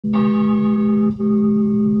Grace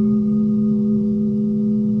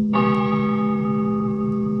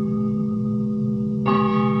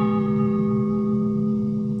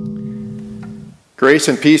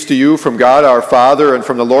and peace to you from God our Father and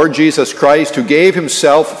from the Lord Jesus Christ, who gave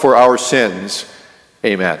himself for our sins.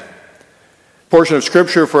 Amen. Portion of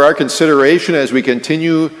Scripture for our consideration as we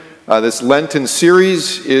continue this Lenten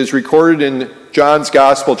series is recorded in John's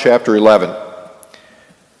Gospel, chapter 11.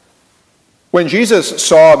 When Jesus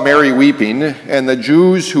saw Mary weeping, and the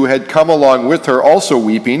Jews who had come along with her also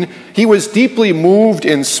weeping, he was deeply moved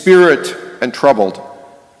in spirit and troubled.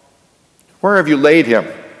 "Where have you laid him?"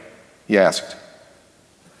 he asked.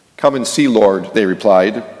 "Come and see, Lord," they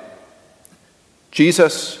replied.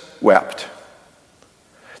 Jesus wept.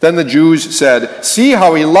 Then the Jews said, "See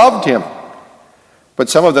how he loved him." But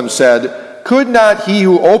some of them said, "Could not he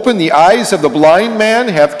who opened the eyes of the blind man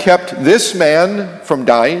have kept this man from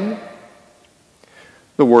dying?"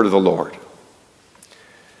 The word of the Lord.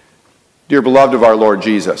 Dear beloved of our Lord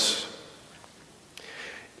Jesus,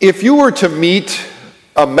 if you were to meet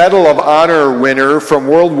a Medal of Honor winner from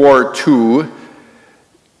World War II,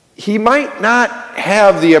 he might not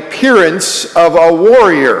have the appearance of a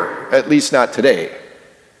warrior, at least not today.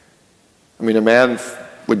 I mean, a man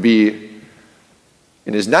would be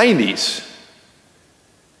in his 90s.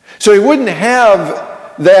 So he wouldn't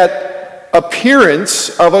have that appearance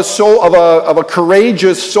of a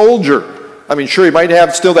courageous soldier. I mean, sure, he might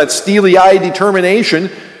have still that steely-eyed determination,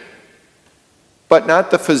 but not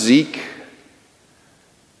the physique,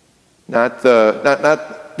 not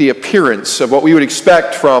the appearance of what we would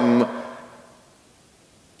expect from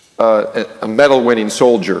a medal-winning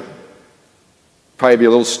soldier. Probably be a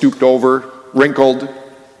little stooped over, wrinkled,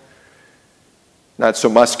 not so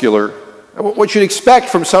muscular. What you'd expect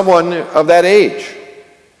from someone of that age.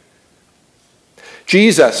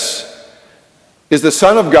 Jesus is the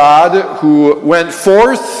Son of God who went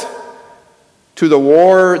forth to the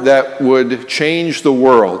war that would change the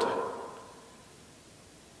world.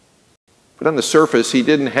 But on the surface, he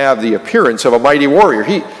didn't have the appearance of a mighty warrior.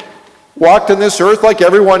 He walked on this earth like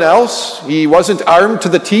everyone else. He wasn't armed to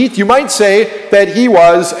the teeth. You might say that he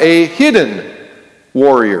was a hidden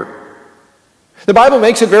warrior. The Bible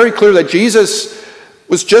makes it very clear that Jesus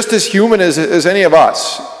was just as human as any of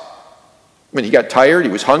us. I mean, he got tired,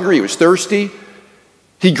 he was hungry, he was thirsty.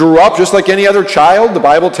 He grew up just like any other child. The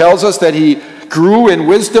Bible tells us that he grew in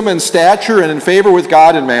wisdom and stature and in favor with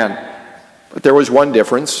God and man. But there was one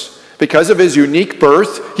difference. Because of his unique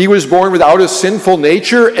birth, he was born without a sinful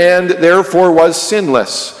nature and therefore was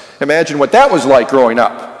sinless. Imagine what that was like growing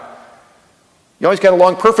up. He always got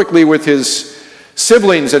along perfectly with his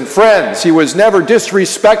siblings and friends. He was never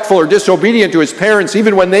disrespectful or disobedient to his parents,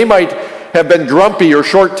 even when they might have been grumpy or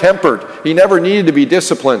short-tempered. He never needed to be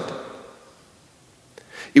disciplined.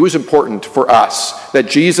 It was important for us that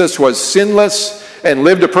Jesus was sinless and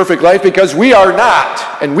lived a perfect life because we are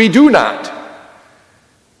not, and we do not.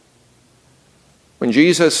 When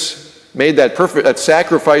Jesus made that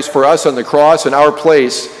sacrifice for us on the cross in our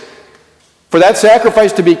place, for that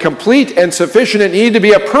sacrifice to be complete and sufficient, it needed to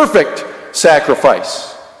be a perfect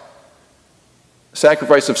sacrifice. A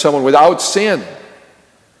sacrifice of someone without sin.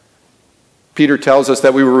 Peter tells us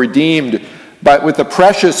that we were redeemed with the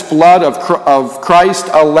precious blood of Christ,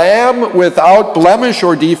 a lamb without blemish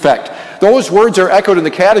or defect. Those words are echoed in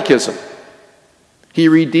the Catechism. He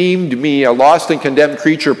redeemed me, a lost and condemned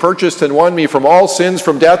creature, purchased and won me from all sins,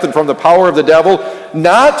 from death, and from the power of the devil,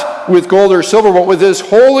 not with gold or silver, but with his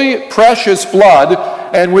holy, precious blood,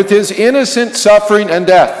 and with his innocent suffering and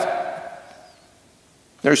death.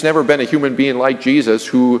 There's never been a human being like Jesus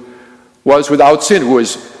who was without sin, who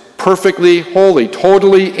was perfectly holy,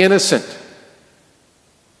 totally innocent.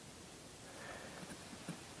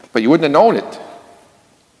 But you wouldn't have known it,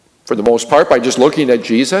 for the most part, by just looking at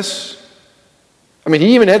Jesus. I mean,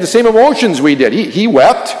 he even had the same emotions we did. He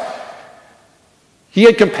wept. He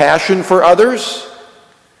had compassion for others.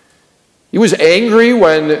 He was angry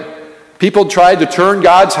when people tried to turn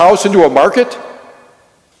God's house into a market.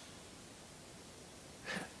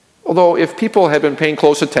 Although if people had been paying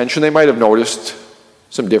close attention, they might have noticed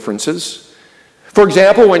some differences. For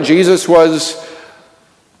example, when Jesus was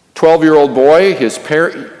a 12-year-old boy, his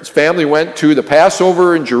family went to the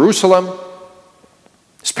Passover in Jerusalem.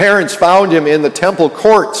 His parents found him in the temple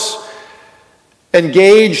courts,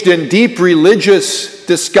 engaged in deep religious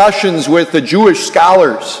discussions with the Jewish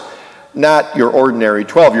scholars, not your ordinary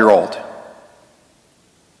 12-year-old.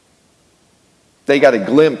 They got a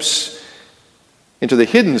glimpse into the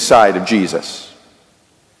hidden side of Jesus.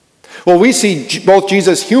 Well, we see both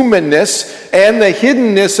Jesus' humanness and the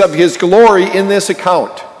hiddenness of his glory in this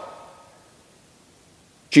account.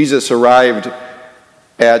 Jesus arrived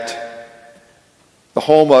at the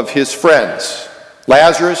home of his friends,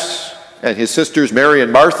 Lazarus and his sisters Mary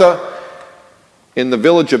and Martha, in the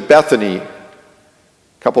village of Bethany, a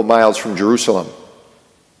couple miles from Jerusalem.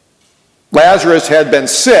 Lazarus had been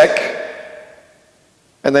sick,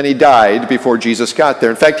 and then he died before Jesus got there.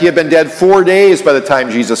 In fact, he had been dead 4 days by the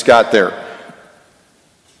time Jesus got there.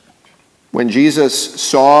 When Jesus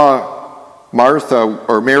saw Martha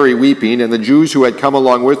or Mary weeping, and the Jews who had come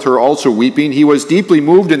along with her also weeping, he was deeply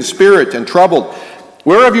moved in spirit and troubled.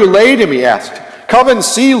 "Where have you laid him?" he asked. "Come and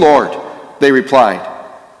see, Lord," they replied.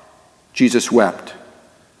 Jesus wept.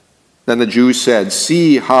 Then the Jews said,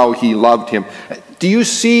 "See how he loved him." Do you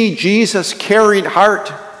see Jesus' caring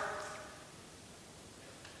heart?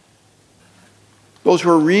 Those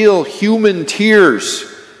were real human tears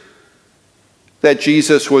that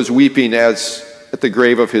Jesus was weeping at the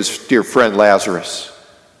grave of his dear friend Lazarus.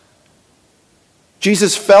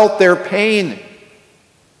 Jesus felt their pain.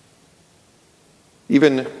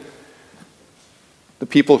 Even the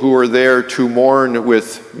people who were there to mourn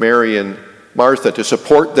with Mary and Martha, to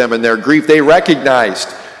support them in their grief, they recognized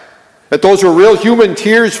that those were real human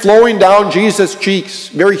tears flowing down Jesus' cheeks.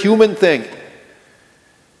 Very human thing.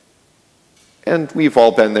 And we've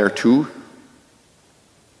all been there too.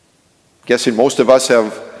 Guessing most of us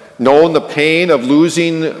have known the pain of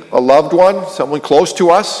losing a loved one, someone close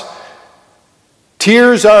to us.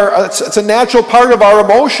 Tears it's a natural part of our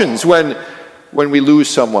emotions when we lose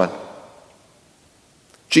someone.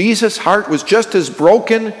 Jesus' heart was just as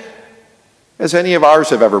broken as any of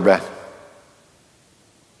ours have ever been.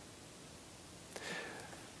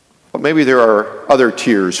 But maybe there are other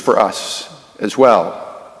tears for us as well.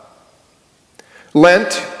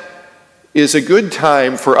 Lent is a good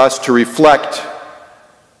time for us to reflect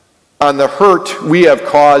on the hurt we have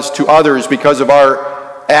caused to others because of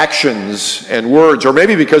our actions and words, or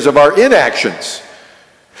maybe because of our inactions,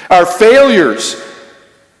 our failures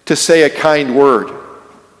to say a kind word.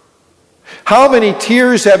 How many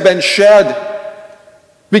tears have been shed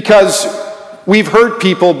because we've hurt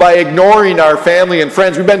people by ignoring our family and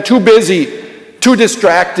friends? We've been too busy, too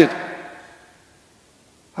distracted.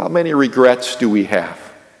 How many regrets do we have?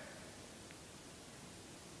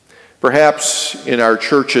 Perhaps in our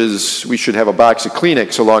churches we should have a box of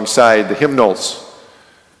Kleenex alongside the hymnals.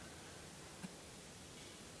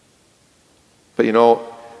 But you know,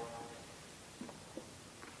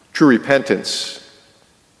 true repentance,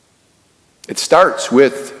 it starts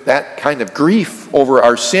with that kind of grief over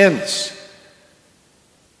our sins.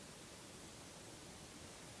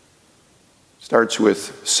 It starts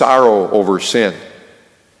with sorrow over sin. It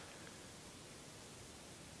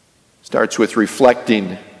starts with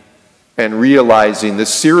reflecting and realizing the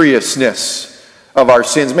seriousness of our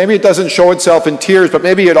sins. Maybe it doesn't show itself in tears, but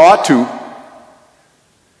maybe it ought to.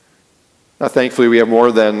 Now, thankfully, we have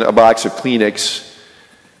more than a box of Kleenex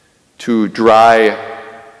to dry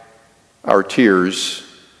our tears,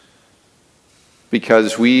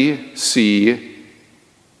 because we see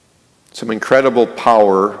some incredible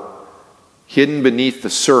power hidden beneath the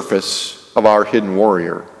surface of our hidden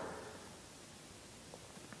warrior.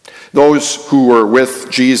 Those who were with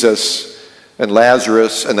Jesus and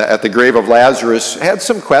Lazarus and at the grave of Lazarus had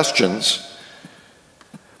some questions.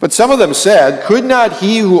 But some of them said, "Could not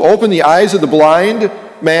he who opened the eyes of the blind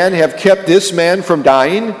man have kept this man from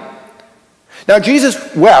dying?" Now, Jesus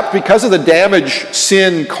wept because of the damage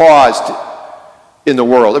sin caused in the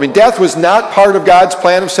world. I mean, death was not part of God's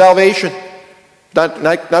plan of salvation,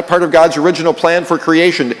 not part of God's original plan for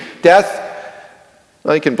creation. Death,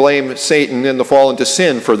 well, you can blame Satan and the fall into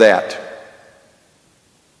sin for that.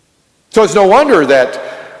 So it's no wonder that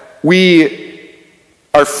we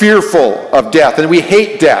are fearful of death and we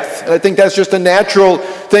hate death. And I think that's just a natural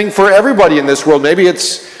thing for everybody in this world. Maybe it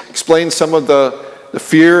explains some of the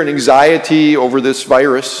fear and anxiety over this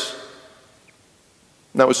virus.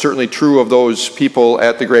 And that was certainly true of those people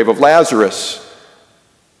at the grave of Lazarus.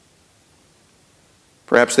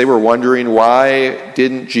 Perhaps they were wondering, why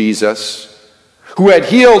didn't Jesus, who had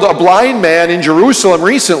healed a blind man in Jerusalem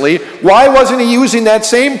recently, why wasn't he using that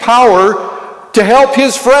same power to help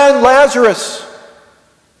his friend Lazarus?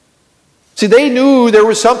 See, they knew there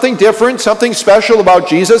was something different, something special about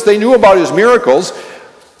Jesus. They knew about his miracles.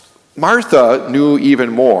 Martha knew even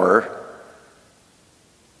more.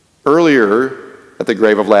 Earlier at the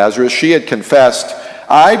grave of Lazarus, she had confessed,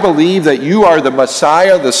 "I believe that you are the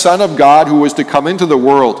Messiah, the Son of God, who was to come into the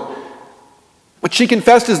world." What she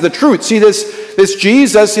confessed is the truth. See, this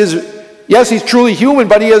Jesus is, yes, he's truly human,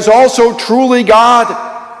 but he is also truly God.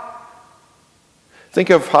 Think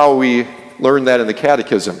of how we learn that in the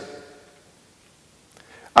Catechism.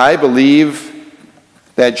 I believe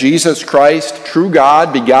that Jesus Christ, true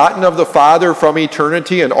God, begotten of the Father from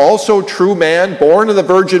eternity, and also true man, born of the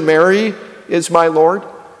Virgin Mary, is my Lord?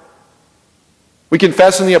 We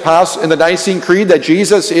confess in the Nicene Creed that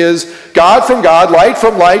Jesus is God from God, light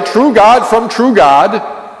from light, true God from true God,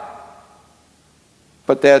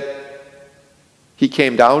 but that he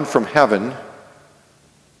came down from heaven,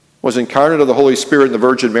 was incarnate of the Holy Spirit and the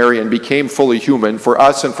Virgin Mary, and became fully human for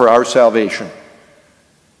us and for our salvation.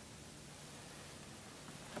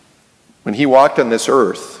 When he walked on this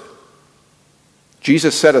earth,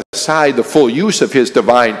 Jesus set aside the full use of his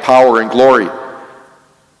divine power and glory.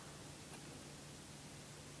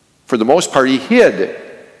 For the most part, he hid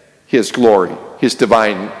his glory, his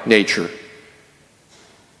divine nature.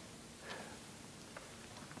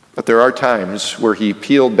 But there are times where he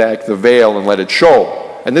peeled back the veil and let it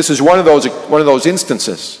show. And this is one of those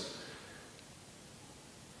instances.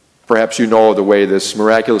 Perhaps you know the way this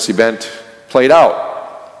miraculous event played out.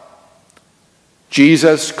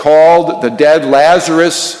 Jesus called the dead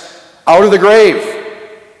Lazarus out of the grave.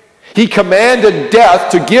 He commanded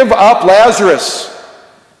death to give up Lazarus.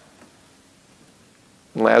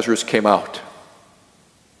 And Lazarus came out.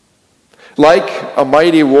 Like a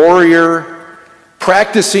mighty warrior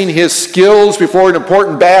practicing his skills before an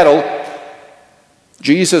important battle,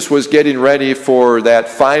 Jesus was getting ready for that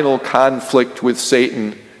final conflict with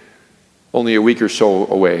Satan only a week or so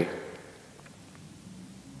away.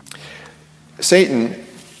 Satan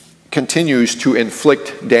continues to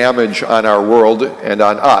inflict damage on our world and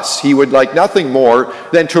on us. He would like nothing more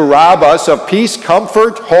than to rob us of peace,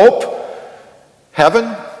 comfort, hope,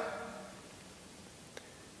 heaven.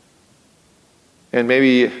 And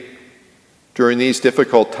maybe during these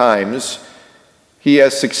difficult times, he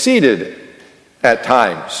has succeeded at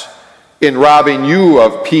times in robbing you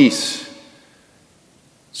of peace,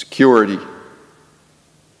 security,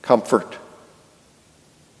 comfort.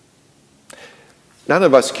 None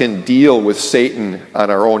of us can deal with Satan on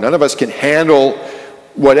our own. None of us can handle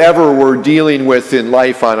whatever we're dealing with in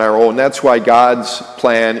life on our own. That's why God's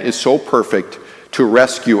plan is so perfect to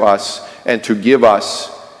rescue us and to give us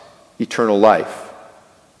eternal life.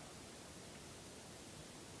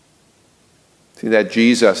 See, that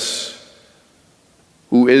Jesus,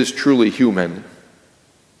 who is truly human,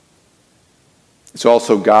 is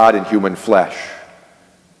also God in human flesh.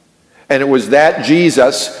 And it was that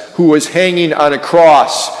Jesus who was hanging on a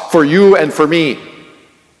cross for you and for me.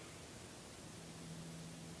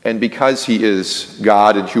 And because he is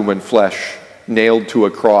God in human flesh, nailed to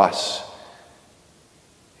a cross,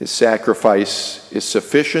 his sacrifice is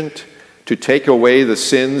sufficient to take away the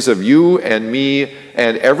sins of you and me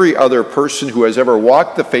and every other person who has ever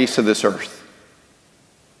walked the face of this earth.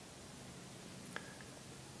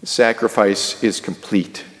 The sacrifice is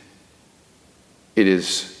complete. It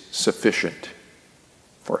is sufficient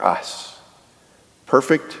for us.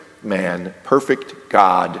 Perfect man, perfect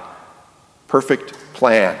God, perfect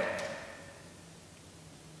plan.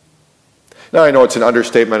 Now I know it's an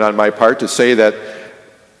understatement on my part to say that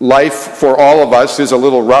life for all of us is a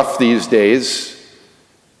little rough these days.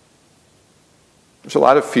 There's a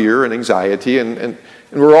lot of fear and anxiety, and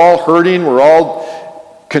we're all hurting, we're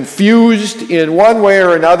all confused in one way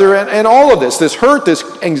or another, and all of this hurt, this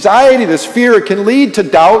anxiety, this fear, it can lead to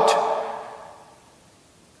doubt.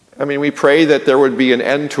 I mean, we pray that there would be an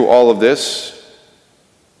end to all of this,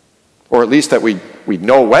 or at least that we'd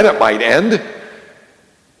know when it might end.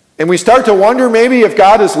 And we start to wonder maybe if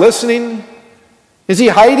God is listening. Is he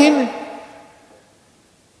hiding?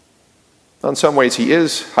 In some ways he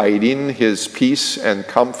is hiding his peace and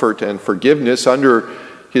comfort and forgiveness under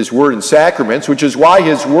his word and sacraments, which is why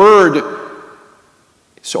his word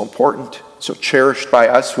is so important, so cherished by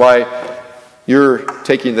us, why you're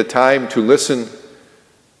taking the time to listen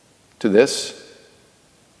to this.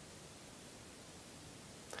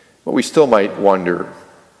 But we still might wonder.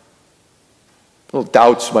 Little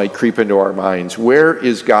doubts might creep into our minds. Where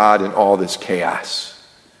is God in all this chaos?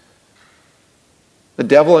 The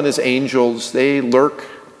devil and his angels, they lurk.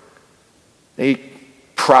 They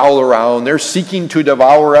prowl around. They're seeking to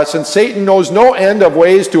devour us. And Satan knows no end of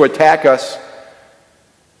ways to attack us.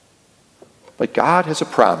 But God has a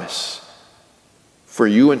promise for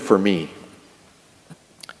you and for me.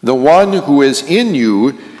 The one who is in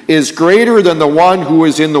you is greater than the one who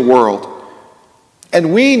is in the world.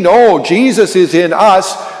 And we know Jesus is in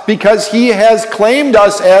us because he has claimed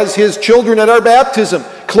us as his children at our baptism,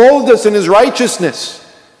 clothed us in his righteousness.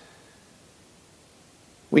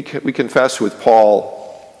 We confess with Paul,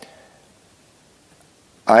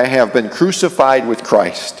 I have been crucified with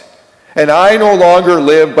Christ, and I no longer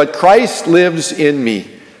live, but Christ lives in me.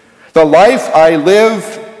 The life I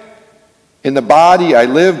live In the body I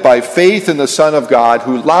live by faith in the Son of God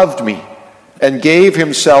who loved me and gave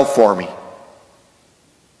himself for me.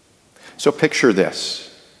 So picture this.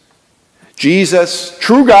 Jesus,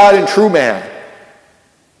 true God and true man,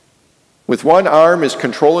 with one arm is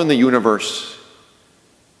controlling the universe,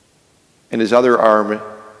 and his other arm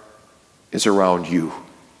is around you.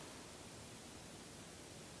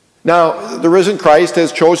 Now, the risen Christ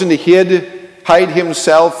has chosen to hide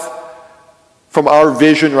himself from our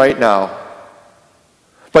vision right now.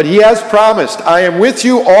 But he has promised, I am with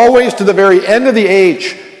you always to the very end of the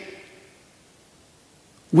age.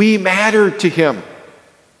 We matter to him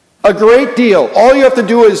a great deal. All you have to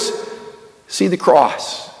do is see the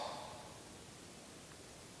cross.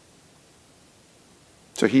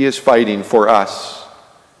 So he is fighting for us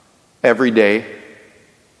every day.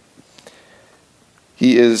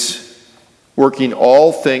 He is working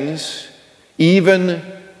all things, even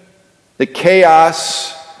the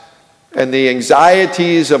chaos and the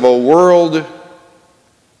anxieties of a world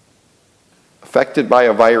affected by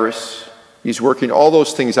a virus. He's working all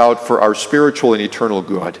those things out for our spiritual and eternal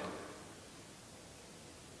good.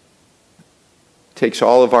 Takes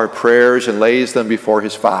all of our prayers and lays them before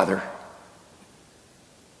his Father.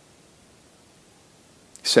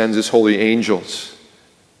 He sends his holy angels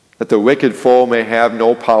that the wicked foe may have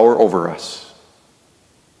no power over us.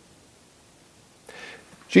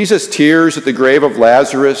 Jesus' tears at the grave of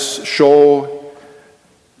Lazarus show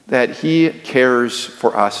that he cares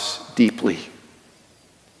for us deeply.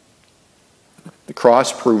 The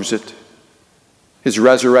cross proves it. His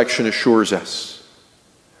resurrection assures us.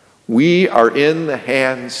 We are in the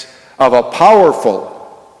hands of a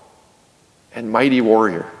powerful and mighty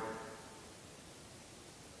warrior.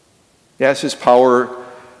 Yes, his power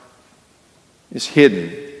is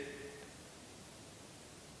hidden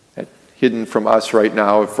from us right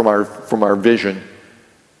now, from our vision.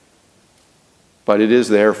 But it is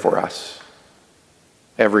there for us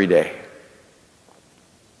every day.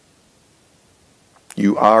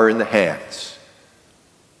 You are in the hands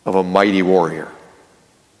of a mighty warrior.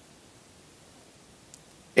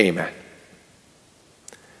 Amen.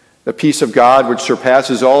 The peace of God, which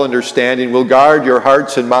surpasses all understanding, will guard your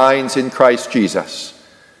hearts and minds in Christ Jesus.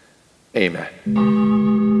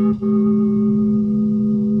 Amen.